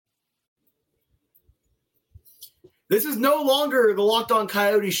This is no longer the Locked On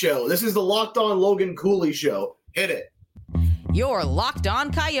Coyote show. This is the Locked On Logan Cooley show. Hit it. Your Locked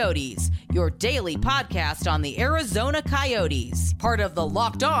On Coyotes, your daily podcast on the Arizona Coyotes, part of the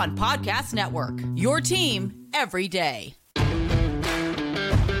Locked On Podcast Network, your team every day.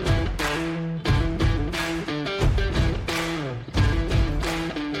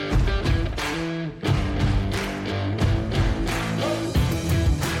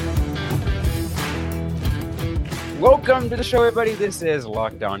 Welcome to the show, everybody. This is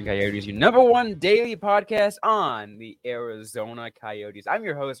Locked On Coyotes, your number one daily podcast on the Arizona Coyotes. I'm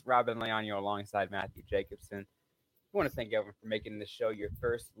your host, Robin Leonio, alongside Matthew Jacobson. I want to thank everyone for making this show your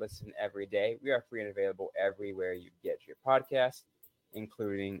first listen every day. We are free and available everywhere you get your podcasts,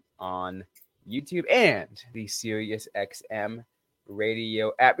 including on YouTube and the SiriusXM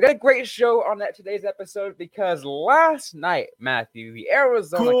radio app. We got a great show on today's episode because last night, Matthew, the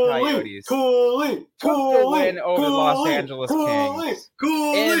Arizona Coyotes took the win over the Los Angeles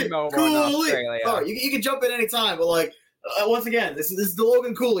Kings in Melbourne, Australia. All right, you can jump in any time, but once again, this is the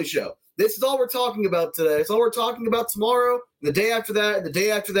Logan Cooley show. This is all we're talking about today. It's all we're talking about tomorrow, the day after that, and the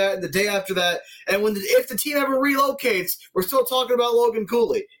day after that, and the day after that. And if the team ever relocates, we're still talking about Logan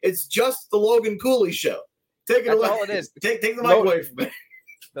Cooley. It's just the Logan Cooley show. Take it away. All it is. Take the mic away from me.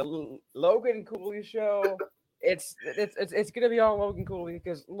 The Logan Cooley show. It's gonna be all Logan Cooley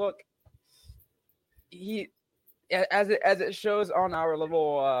because look, he as it shows on our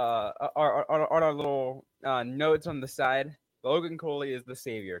little our little notes on the side. Logan Cooley is the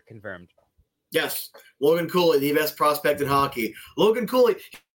savior, confirmed. Yes, Logan Cooley, the best prospect in hockey. Logan Cooley.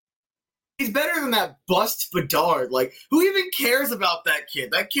 He's better than that bust Bedard. Who even cares about that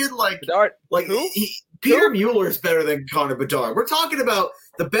kid? That kid, Bedard. Who? Peter Mueller is better than Connor Bedard. We're talking about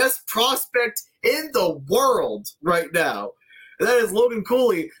the best prospect in the world right now. And that is Logan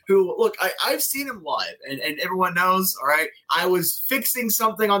Cooley, who, look, I've seen him live, and everyone knows, all right, I was fixing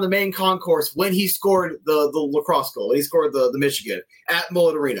something on the main concourse when he scored the lacrosse goal, when he scored the Michigan at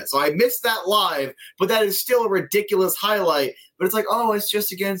Mullet Arena. So I missed that live, but that is still a ridiculous highlight. But it's it's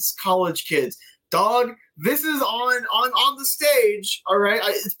just against college kids. Dog, this is on the stage, all right?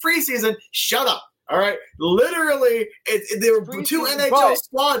 It's preseason. Shut up. All right, literally, there were two NHL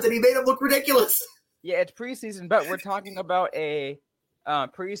squads, and he made them look ridiculous. Yeah, it's preseason, but we're talking about a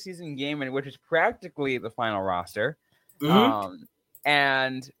preseason game in which it's practically the final roster,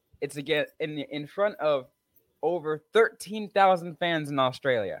 and it's again in front of over 13,000 fans in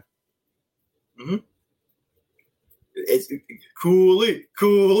Australia. Mm-hmm. It's Cooley.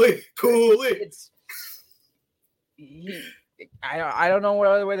 I don't know what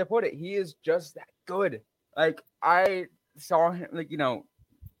other way to put it. He is just that good. I saw him,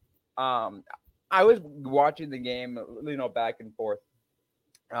 I was watching the game, back and forth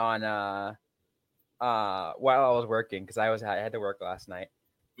on while I was working because I had to work last night.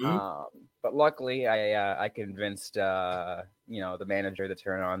 Mm-hmm. But luckily, I convinced the manager to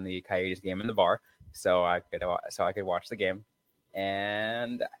turn on the Coyotes game in the bar so I could watch the game,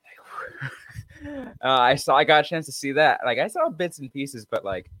 and I got a chance to see that. I saw bits and pieces, but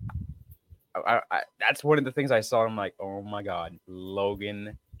I that's one of the things I saw. I'm like, oh my god,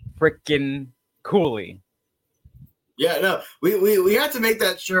 Logan freaking Cooley. Yeah, no, we have to make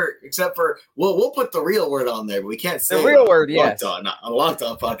that shirt. Except for we'll put the real word on there, but we can't say the real word. Yes, not on a Locked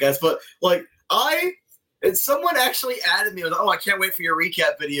On podcast. But someone actually added me. I can't wait for your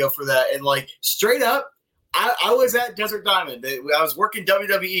recap video for that. And straight up, I was at Desert Diamond. I was working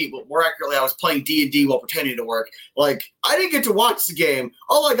WWE, but more accurately, I was playing D&D while pretending to work. I didn't get to watch the game.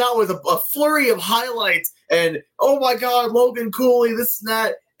 All I got was a flurry of highlights and, oh my God, Logan Cooley, this and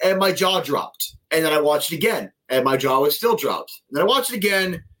that. And my jaw dropped. And then I watched it again, and my jaw was still dropped. And then I watched it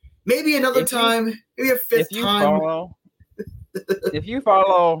again, maybe another time, maybe a fifth time. If you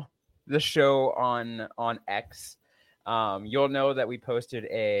follow the show on X, you'll know that we posted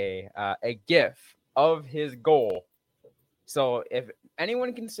a GIF of his goal. So if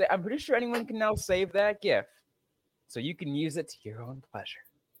anyone can say, I'm pretty sure anyone can now save that GIF, so you can use it to your own pleasure.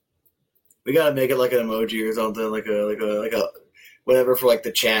 We gotta make it like an emoji or something, like a whatever for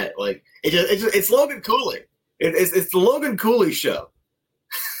the chat. It's Logan Cooley. It's the Logan Cooley show.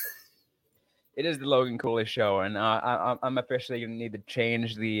 It is the Logan Cooley show, and I'm officially gonna need to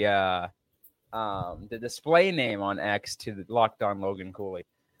change the display name on X to the Locked On Logan Cooley.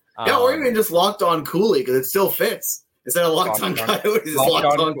 Or even just Locked On Cooley because it still fits. Instead of Locked On Coyotes, it's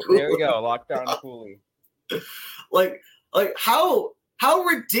Locked On Cooley. There we go, Locked On Cooley. How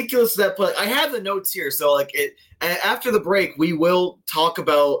ridiculous is that play? I have the notes here, so after the break, we will talk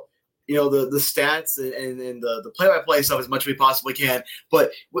about the stats and the play-by-play stuff as much as we possibly can.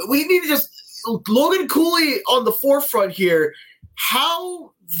 But we need to just Logan Cooley on the forefront here.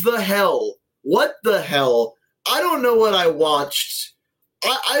 How the hell? What the hell? I don't know what I watched.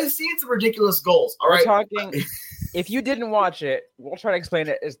 I've seen some ridiculous goals. All right. We're talking. If you didn't watch it, we'll try to explain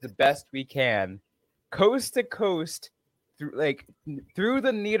it as the best we can. Coast to coast, through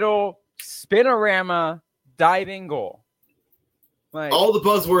the needle, spinorama, diving goal. Like, all the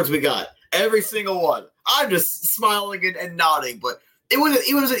buzzwords we got, every single one. I'm just smiling and nodding, but it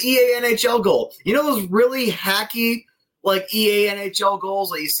was an EA NHL goal. You know those really hacky like EA NHL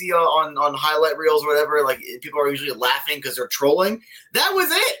goals that you see on highlight reels or whatever? Like people are usually laughing because they're trolling. That was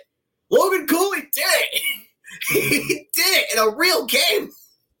it. Logan Cooley did it. He did it in a real game.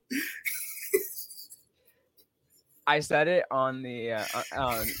 I said it on the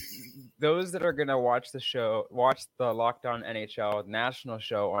those that are gonna watch the Locked On NHL national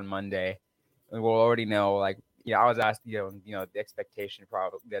show on Monday. Will already know. Like, I was asked, the expectation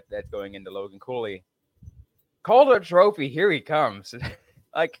probably that's going into Logan Cooley. Calder Trophy, here he comes.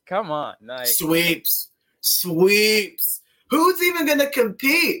 Like, come on, nice sweeps. Who's even gonna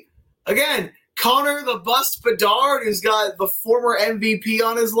compete again? Connor the Bust Bedard, who's got the former MVP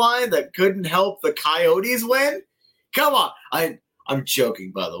on his line that couldn't help the Coyotes win. Come on, I'm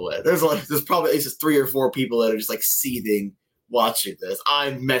joking, by the way. There's probably at least 3 or 4 people that are just like seething watching this.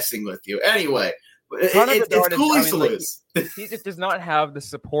 I'm messing with you. Anyway, it's Cooley's to lose. He just does not have the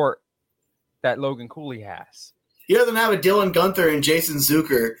support that Logan Cooley has. He doesn't have a Dylan Gunther and Jason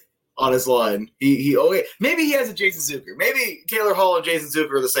Zucker on his line. Maybe he has a Jason Zucker. Maybe Taylor Hall and Jason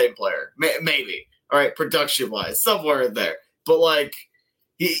Zucker are the same player. Maybe. All right, production-wise, somewhere in there. But, like,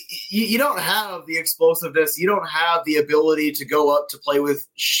 you don't have the explosiveness. You don't have the ability to go up to play with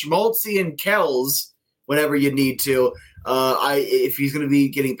Schmaltzy and Kells whenever you need to. If he's going to be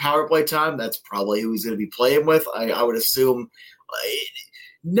getting power play time, that's probably who he's going to be playing with. I would assume.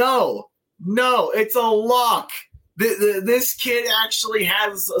 No, it's a lock. This kid actually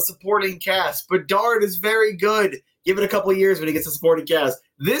has a supporting cast. Bedard is very good. Give it a couple of years when he gets a supporting cast.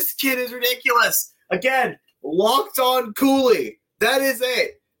 This kid is ridiculous. Again, Locked On Cooley. That is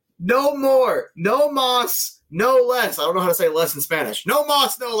it. No more. No más. No less. I don't know how to say less in Spanish. No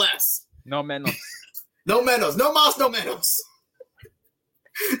más, no less. No menos. No menos. No más, no menos.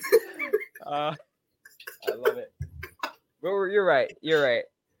 I love it. But you're right.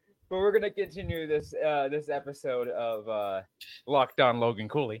 But we're gonna continue this episode of Locked On Logan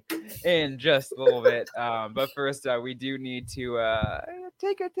Cooley in just a little bit. But first, we do need to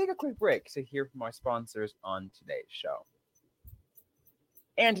take a quick break to hear from our sponsors on today's show.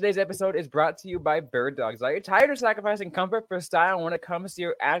 And today's episode is brought to you by Bird Dogs. Are you tired of sacrificing comfort for style when it comes to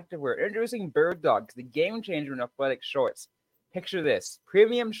your activewear? Introducing Bird Dogs, the game changer in athletic shorts. Picture this: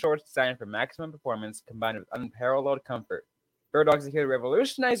 premium shorts designed for maximum performance combined with unparalleled comfort. Bird Dogs is here to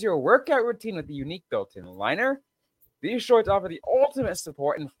revolutionize your workout routine with a unique built-in liner. These shorts offer the ultimate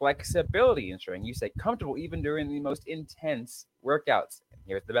support and flexibility, ensuring you stay comfortable even during the most intense workouts. And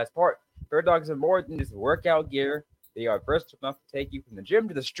here's the best part: Bird Dogs are more than just workout gear. They are versatile enough to take you from the gym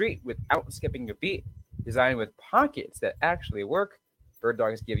to the street without skipping a beat. Designed with pockets that actually work, Bird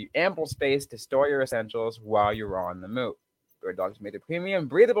Dogs give you ample space to store your essentials while you're on the move. Bird Dogs made a premium,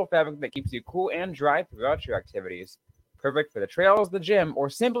 breathable fabric that keeps you cool and dry throughout your activities. Perfect for the trails, the gym, or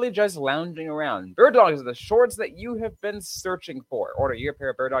simply just lounging around. Bird Dogs are the shorts that you have been searching for. Order your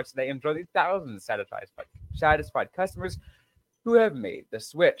pair of Bird Dogs today and enjoy the thousands of satisfied customers who have made the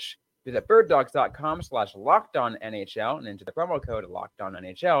switch. Visit birddogs.com/LockedOnNHL and enter the promo code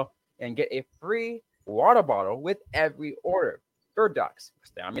LockedOnNHL and get a free water bottle with every order. Bird Dogs.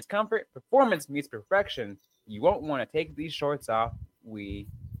 Style meets comfort. Performance meets perfection. You won't want to take these shorts off. We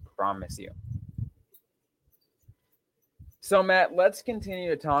promise you. So, Matt, let's continue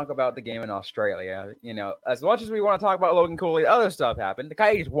to talk about the game in Australia. As much as we want to talk about Logan Cooley, other stuff happened. The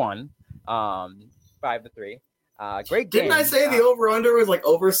Coyotes won 5-3. Great game. Didn't I say the over-under was like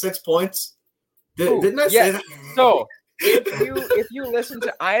over 6 points? Didn't I say that? So, if you listen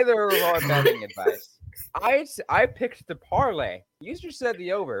to either of our betting advice, I picked the parlay. You just said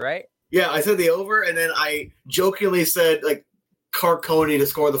the over, right? Yeah, I said the over, and then I jokingly said like Carconi to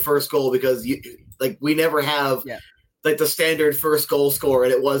score the first goal because we never have like the standard first goal scorer,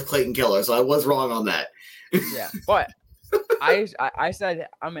 and it was Clayton Keller, so I was wrong on that. Yeah, but I said,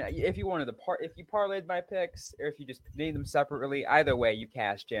 if you wanted if you parlayed my picks, or if you just made them separately, either way you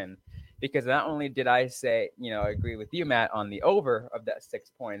cashed in, because not only did I say, agree with you, Matt, on the over of that 6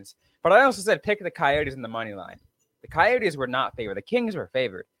 points, but I also said pick the Coyotes in the money line. The Coyotes were not favored. The Kings were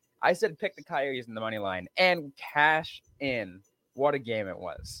favored. I said pick the Coyotes in the money line and cash in. What a game it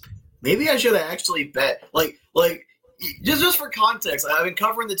was. Maybe I should have actually bet. Like just for context, I've been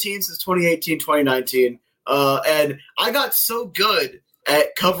covering the team since 2018, 2019, and I got so good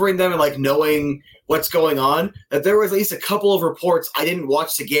at covering them and like knowing what's going on that there was at least a couple of reports I didn't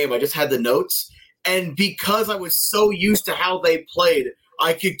watch the game. I just had the notes, and because I was so used to how they played,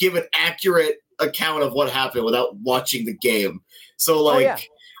 I could give an accurate account of what happened without watching the game. So like,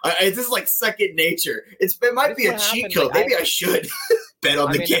 this is like second nature. It might be a cheat code. Maybe I should bet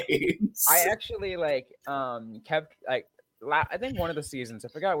on the games. I actually kept I think one of the seasons, I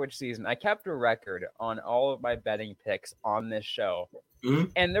forgot which season, I kept a record on all of my betting picks on this show. Mm-hmm.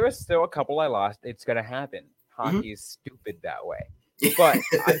 And there was still a couple I lost. It's going to happen. Hockey is stupid that way. But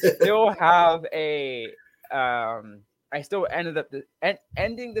I still have I still ended up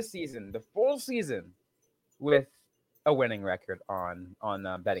ending the season, the full season, with a winning record on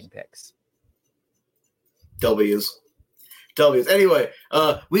betting picks. W's. Anyway,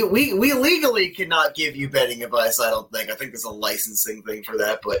 we legally cannot give you betting advice. I don't think. I think there's a licensing thing for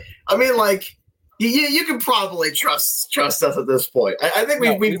that. But I mean, like, you can probably trust us at this point. I think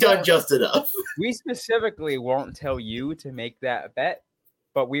we've done just enough. We specifically won't tell you to make that bet,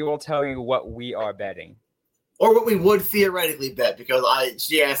 but we will tell you what we are betting. Or what we would theoretically bet, because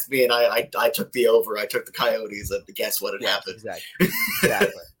she asked me and I took the over. I took the Coyotes, and guess what had happened?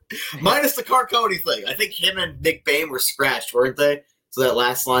 Exactly. Minus the Carcone thing. I think him and Nick Bain were scratched, weren't they? So that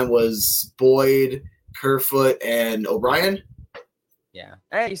last line was Boyd, Kerfoot, and O'Brien. Yeah.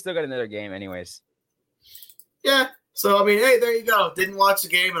 Hey, you still got another game anyways. Yeah. So, I mean, hey, there you go. Didn't watch the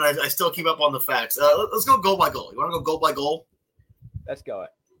game, and I still keep up on the facts. Let's go goal by goal. You want to go goal by goal? Let's go.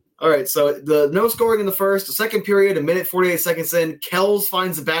 All right, so the no scoring in the first. The second period, a minute 48 seconds in, Kells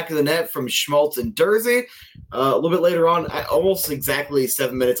finds the back of the net from Schmaltz and Dursey. A little bit later on, almost exactly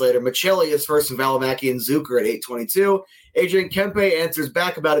 7 minutes later, Michelli is first from Valimaki and Zucker at 8:22. Adrian Kempe answers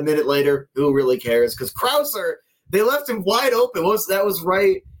back about a minute later. Who really cares? Because Krauser, they left him wide open. That was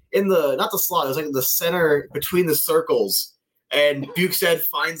right in the, not the slot, it was like in the center between the circles. And Bukestad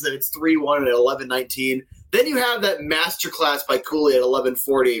finds it. It's 3-1 at 11:19. Then you have that masterclass by Cooley at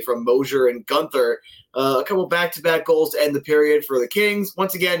 11:40 from Mosier and Gunther. A couple back-to-back goals to end the period for the Kings.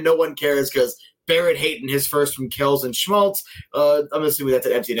 Once again, no one cares because Barrett Hayton, his first from Kells and Schmaltz. I'm assuming that's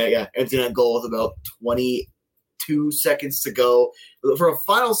an empty net. Yeah, empty net goal with about 22 seconds to go for a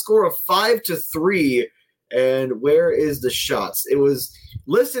final score of 5-3. And where is the shots? It was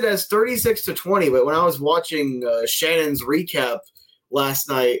listed as 36-20, but when I was watching Shannon's recap last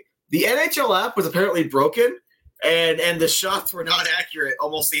night, the NHL app was apparently broken, and the shots were not accurate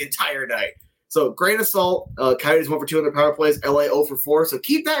almost the entire night. So, grain of salt, Coyotes 1 for 2 on their power plays, LA 0 for 4. So,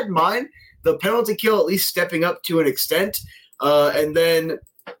 keep that in mind. The penalty kill at least stepping up to an extent. And then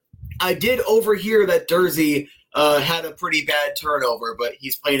I did overhear that Dursey had a pretty bad turnover, but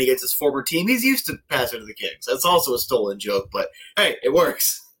he's playing against his former team. He's used to passing to the Kings. That's also a stolen joke, but hey, it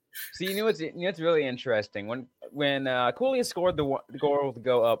works. So you know what's really interesting when Cooley scored the goal to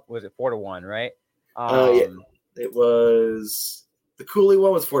go up, was it 4-1, right? Yeah, it was the Cooley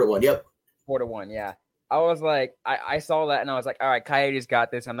one was 4-1. Yep, 4-1. Yeah, I was like, I saw that and I was like, all right, Coyotes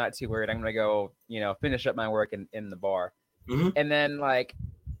got this. I'm not too worried. I'm gonna go, finish up my work in the bar. Mm-hmm. And then like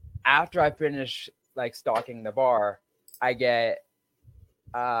after I finish like stalking the bar, I get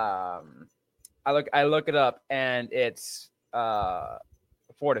I look it up and it's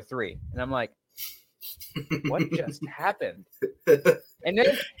 4-3, and I'm like, what just happened? And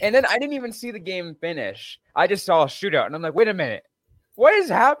then I didn't even see the game finish. I just saw a shootout, and I'm like, wait a minute, what is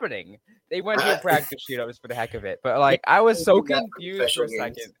happening? They went to a practice shootout just for the heck of it, but like I was so confused for a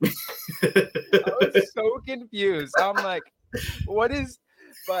second. I was so confused. I'm like, what is?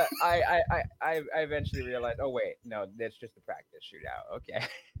 But I eventually realized, oh wait, no, that's just a practice shootout. Okay,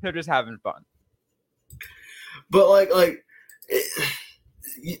 they're just having fun. But like.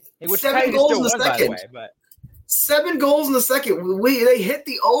 Which 7 goals in the second. Way, but 7 goals in the second. They hit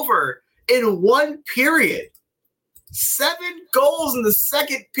the over in one period. 7 goals in the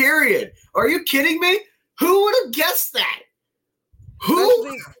second period. Are you kidding me? Who would have guessed that?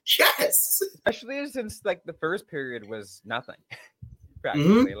 Who? Yes. Especially since like the first period was nothing,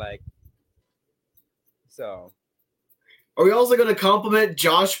 practically. Like, so. Are we also going to compliment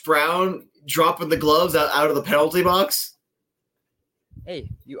Josh Brown dropping the gloves out of the penalty box? Hey,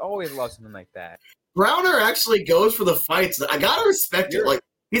 you always love something like that. Browner actually goes for the fights. I gotta respect it. Like,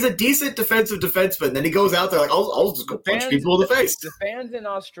 he's a decent defensive defenseman. Then he goes out there like, I'll just go punch people in the face. The fans in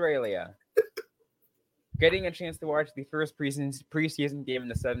Australia getting a chance to watch the first preseason game in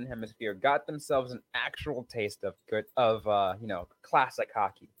the Southern Hemisphere got themselves an actual taste of classic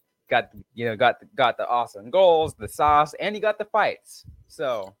hockey. Got the awesome goals, the sauce, and you got the fights.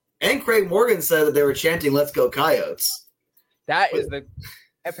 So And Craig Morgan said that they were chanting "Let's go Coyotes." That is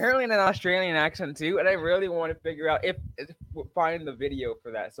apparently in an Australian accent too, and I really want to figure out if find the video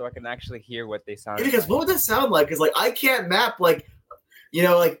for that so I can actually hear what they sound. Because what would that sound like? Because like I can't map like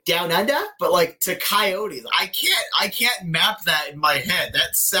down under, but like to Coyotes, I can't map that in my head.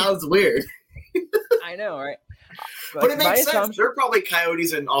 That sounds weird. I know, right? But it makes sense. They're probably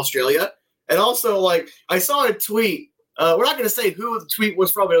Coyotes in Australia, and also like I saw a tweet. We're not going to say who the tweet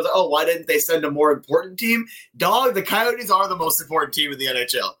was from. It was like, oh, why didn't they send a more important team? Dog, the Coyotes are the most important team in the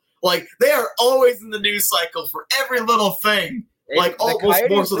NHL. Like, they are always in the news cycle for every little thing. Like, almost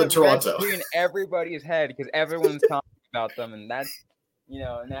more so than Toronto. In everybody's head because everyone's talking about them, and that's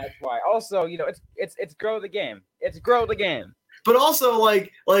and that's why. Also, it's grow the game. It's grow the game. But also,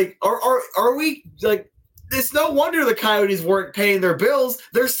 like, are we like? It's no wonder the Coyotes weren't paying their bills.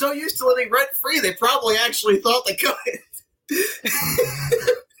 They're so used to living rent free. They probably actually thought they could.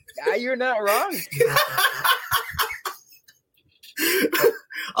 Yeah, you're not wrong.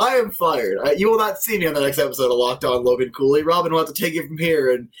 I am fired. You will not see me on the next episode of Locked On Logan Cooley. Robin will have to take it from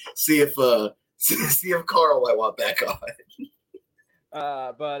here and see if Carl might want back on.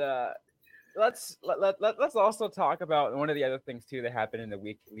 Let's also talk about one of the other things too that happened in the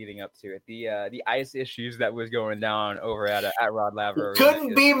week leading up to it. The ice issues that was going down over at Rod Laver.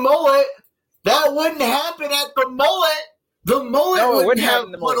 Couldn't be mullet. That wouldn't happen at the mullet. The mullet wouldn't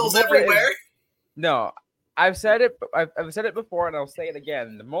have puddles everywhere. No, I've said it. I've said it before, and I'll say it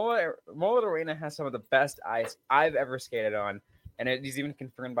again. The mullet arena has some of the best ice I've ever skated on, and it is even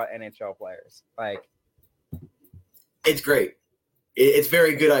confirmed by NHL players. Like, it's great. It's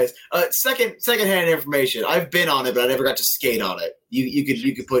very good ice. Secondhand information. I've been on it, but I never got to skate on it.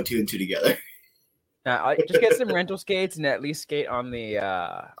 You could put two and two together. Just get some rental skates and at least skate on the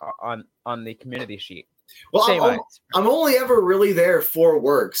on the community sheet. Well, I'm only ever really there for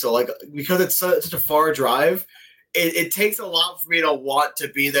work, so like because it's such a far drive, it takes a lot for me to want to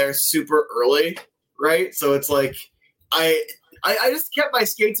be there super early, right? So it's like I just kept my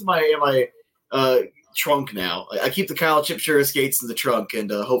skates in my trunk now. I keep the Kyle Chipshire skates in the trunk, and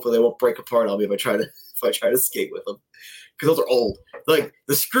hopefully they won't break apart on me if I try to skate with them because those are old. Like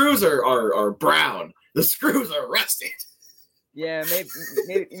the screws are brown, the screws are rusted. Yeah,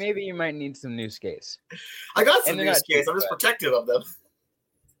 maybe you might need some new skates. I got some new skates. I'm just protective of them.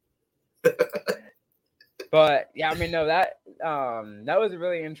 But yeah, I mean, no, that was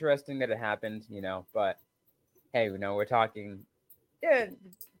really interesting that it happened, But hey, we're talking. Yeah,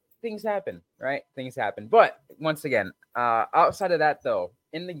 things happen, right? Things happen. But once again, outside of that, though,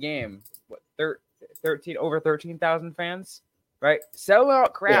 in the game, over 13,000 fans, right?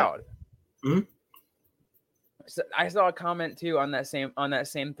 Sellout crowd. Yeah. Mm-hmm. So I saw a comment too on that same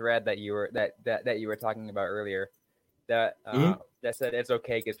thread that you were talking about earlier that that said it's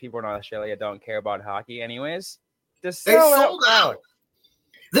okay because people in Australia don't care about hockey anyways. They sold out.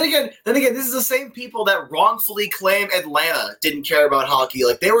 Then again, this is the same people that wrongfully claim Atlanta didn't care about hockey.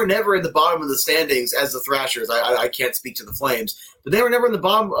 Like they were never in the bottom of the standings as the Thrashers. I can't speak to the Flames, but they were never in the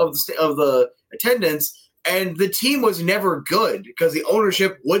bottom of the attendance. And the team was never good because the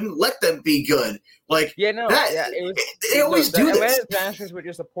ownership wouldn't let them be good. Like, they always do this. The Atlanta Thrashers were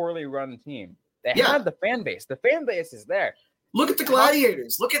just a poorly run team. They had the fan base. The fan base is there. Look at the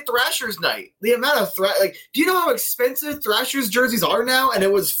Gladiators. Look at Thrashers Night. The amount of do you know how expensive Thrashers jerseys are now? And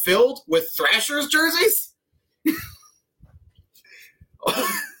it was filled with Thrashers jerseys.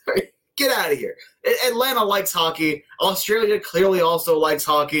 Get out of here. Atlanta likes hockey. Australia clearly also likes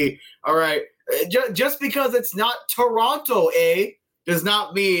hockey. All right. Just because it's not Toronto, does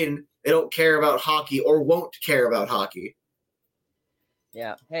not mean they don't care about hockey or won't care about hockey.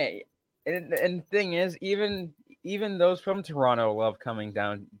 Yeah. Hey, and the thing is, even those from Toronto love coming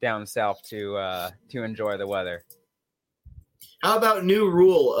down south to enjoy the weather. How about new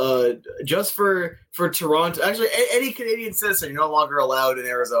rule? Just for Toronto. Actually, any Canadian citizen, you're no longer allowed in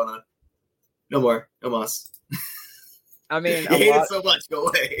Arizona. No more. No mas. I mean, you hate it so much. Go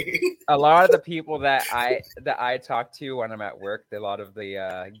away. A lot of the people that I talk to when I'm at work, a lot of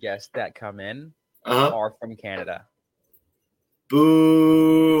the guests that come in are from Canada.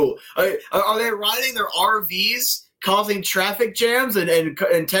 Boo! Are they riding their RVs, causing traffic jams and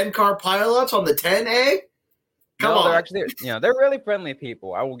 10-car pileups on the 10A? Come on. They're actually, they're really friendly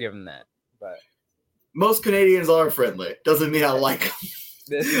people. I will give them that. But most Canadians are friendly. Doesn't mean I like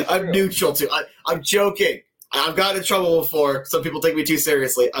them. I'm neutral too. I'm joking. I've gotten in trouble before. Some people take me too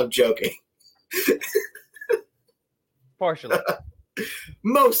seriously. I'm joking. Partially.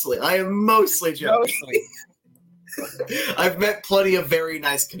 Mostly. I am mostly joking. Mostly. I've met plenty of very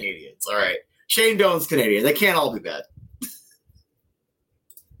nice Canadians. All right. Shane Doan's Canadian. They can't all be bad.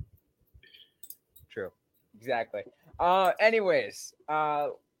 Exactly. Anyways,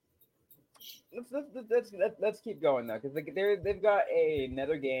 let's keep going though, because they've got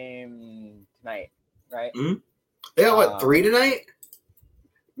another game tonight, right? Mm-hmm. They got what, 3 tonight?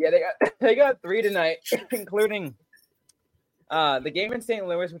 Yeah, they got 3 tonight, including the game in St.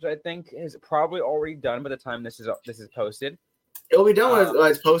 Louis, which I think is probably already done by the time this is posted. It'll be done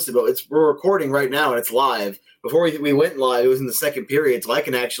when it's posted, but we're recording right now and it's live. Before we went live, it was in the second period, so I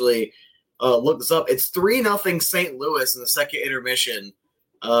can actually look this up. It's 3-0 St. Louis in the second intermission.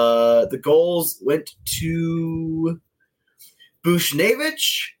 The goals went to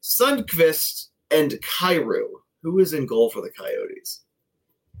Bushnevich, Sundqvist, and Kyrou. Who is in goal for the Coyotes?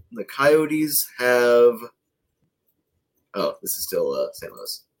 The Coyotes have... Oh, this is still St.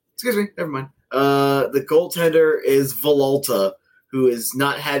 Louis. Excuse me, never mind. The goaltender is Vololta, who is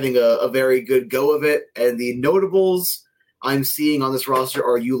not having a very good go of it. And the notables I'm seeing on this roster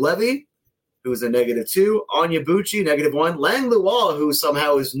are Ulevi, who's a -2, Anya Bucci, -1, Lang Lual, who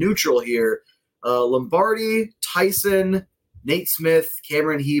somehow is neutral here, Lombardi, Tyson, Nate Smith,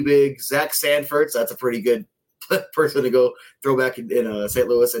 Cameron Hebig, Zach Sanford, so that's a pretty good person to go throw back in St.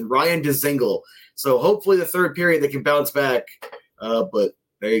 Louis, and Ryan DeZingle. So hopefully the third period they can bounce back, but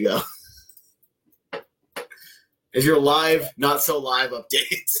there you go. Is your live, not so live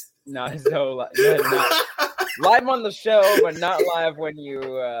updates? Not so live. Not live on the show, but not live when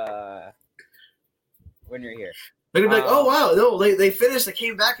you're here. They're gonna be like, oh wow, no, they finished, they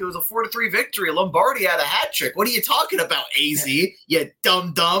came back, it was a 4-3 victory. Lombardi had a hat trick. What are you talking about, AZ? You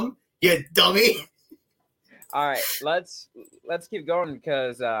dumb, you dummy. All right, let's keep going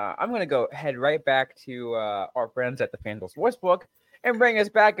because I'm gonna go head right back to our friends at the FanDuel Sportsbook and bring us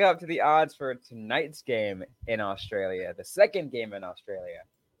back up to the odds for tonight's game in Australia, the second game in Australia.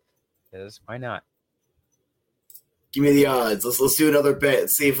 Because why not? Give me the odds. Let's do another bet and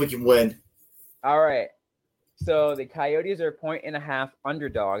see if we can win. All right. So the Coyotes are 1.5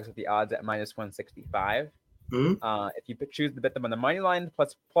 underdogs with the odds at -165. Mm-hmm. If you choose to bet them on the money line,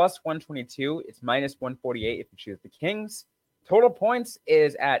 plus 122, it's -148 if you choose the Kings. Total points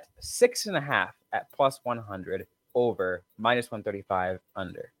is at 6.5 at +100 over -135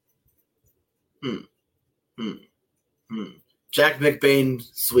 under. Jack McBain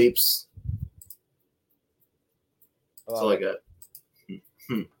sweeps. That's all I got.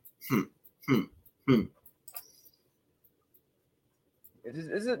 This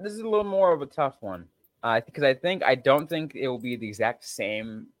is a little more of a tough one. Because I don't think it will be the exact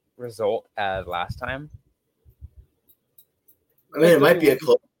same result as last time. I mean, it might be a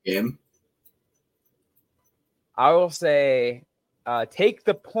close game. I will say, take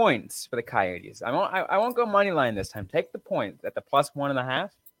the points for the Coyotes. I won't go money line this time. Take the points at the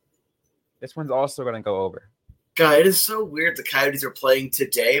 +1.5. This one's also going to go over. God, it is so weird. The Coyotes are playing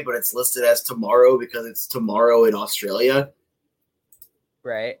today, but it's listed as tomorrow because it's tomorrow in Australia.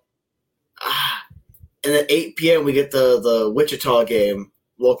 Right. And at 8 p.m. we get the Wichita game,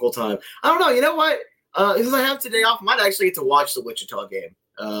 local time. I don't know. You know what? Since I have today off, I might actually get to watch the Wichita game.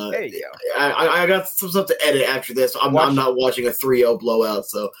 There you go. I got some stuff to edit after this. I'm not watching a 3-0 blowout.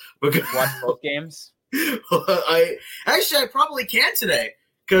 So we're gonna watch both games. I probably can today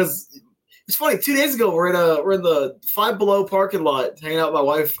because it's funny. 2 days ago, we're in the Five Below parking lot, hanging out with my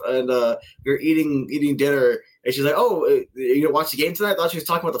wife, and we were eating dinner. And she's like, "Oh, you gonna watch the game tonight?" I thought she was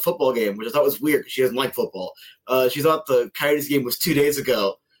talking about the football game, which I thought was weird because she doesn't like football. She thought the Coyotes game was 2 days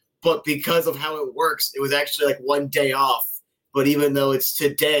ago, but because of how it works, it was actually like 1 day off. But even though it's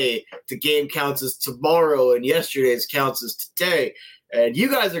today, the game counts as tomorrow, and yesterday's counts as today. And you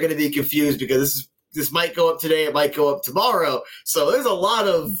guys are going to be confused because this might go up today, it might go up tomorrow. So there's a lot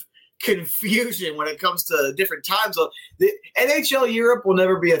of confusion when it comes to different times. So the NHL Europe will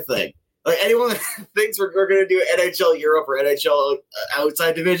never be a thing. Like anyone that thinks we're going to do NHL Europe or NHL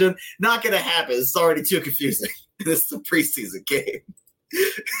outside division, not going to happen. It's already too confusing. This is a preseason game.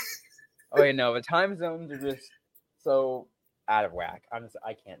 Oh, yeah, no, the time zones are just so out of whack.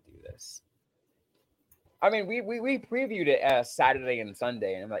 I can't do this. I mean, we previewed it as Saturday and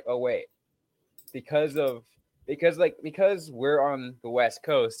Sunday, and I'm like, oh wait, because we're on the West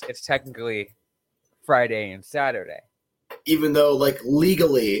Coast, it's technically Friday and Saturday. Even though, like,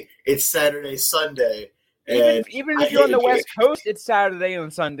 legally, it's Saturday, Sunday. Even if you're on the West Coast, it's Saturday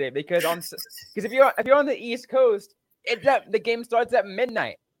and Sunday because if you're on the East Coast, the game starts at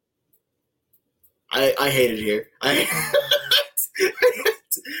midnight. I hate it here.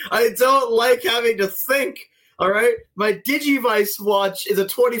 I don't like having to think. All right, my Digivice watch is a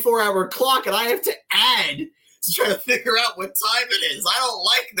 24-hour clock, and I have to add to try to figure out what time it is. I don't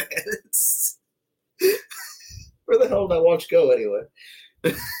like this. Where the hell did my watch go anyway?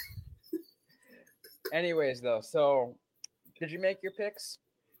 Anyways, though, so did you make your picks?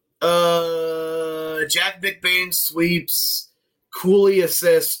 Jack McBain sweeps, Cooley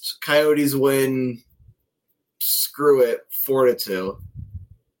assist, Coyotes win. Screw it, 4-2.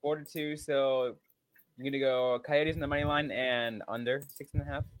 4-2. So you're gonna go Coyotes in the money line and under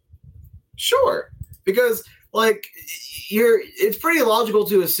 6.5. Sure, because like it's pretty logical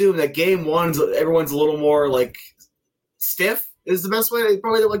to assume that game one's everyone's a little more like stiff. Is the best way,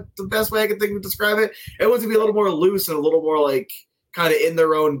 probably like the best way I can think of describe it. Everyone's gonna be a little more loose and a little more like kind of in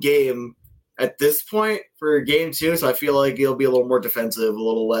their own game at this point for game two. So I feel like it'll be a little more defensive, a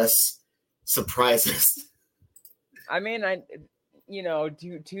little less surprises. I mean, to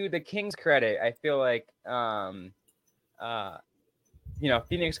the Kings' credit, I feel like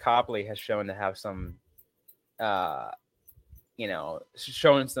Phoenix Copley has shown to have some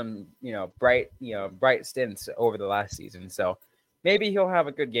showing some bright stints over the last season. So maybe he'll have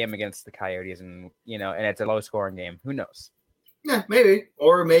a good game against the Coyotes, and it's a low scoring game. Who knows? Yeah, maybe.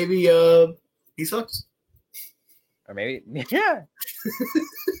 Or maybe he sucks. Or maybe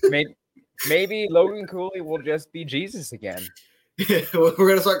maybe Logan Cooley will just be Jesus again. We're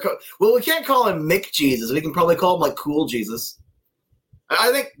gonna start. Well, we can't call him Mick Jesus. We can probably call him like Cool Jesus.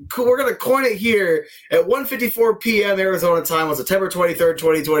 I think we're gonna coin it here at 1:54 p.m. Arizona time on September 23rd,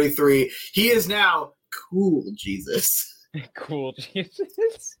 2023. He is now Cool Jesus. Cool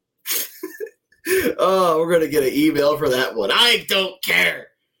Jesus. Oh, we're gonna get an email for that one. I don't care.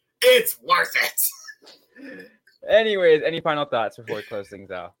 It's worth it. Anyways, any final thoughts before we close things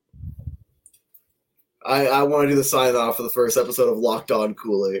out? I want to do the sign off for the first episode of Locked On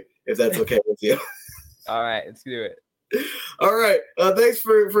Cooley, if that's okay with you. All right, let's do it. All right. Thanks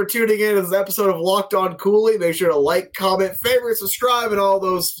for tuning in to this episode of Locked On Cooley. Make sure to like, comment, favorite, subscribe, and all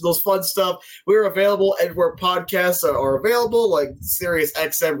those fun stuff. We're available everywhere podcasts are available, like Sirius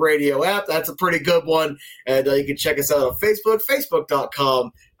XM radio app. That's a pretty good one. And you can check us out on Facebook,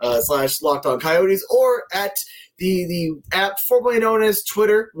 facebook.com/Locked On Coyotes, or at the app formerly known as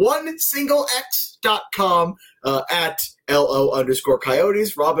Twitter, oneSingleX.com at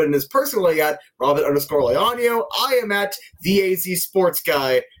LO_Coyotes. Robin is personally at Robin_Leonio. I am at the AZ Sports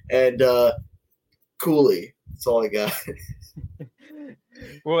Guy, and Cooley. That's all I got.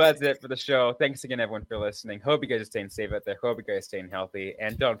 Well, that's it for the show. Thanks again, everyone, for listening. Hope you guys are staying safe out there. Hope you guys are staying healthy.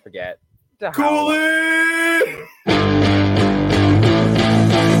 And don't forget to Cooley!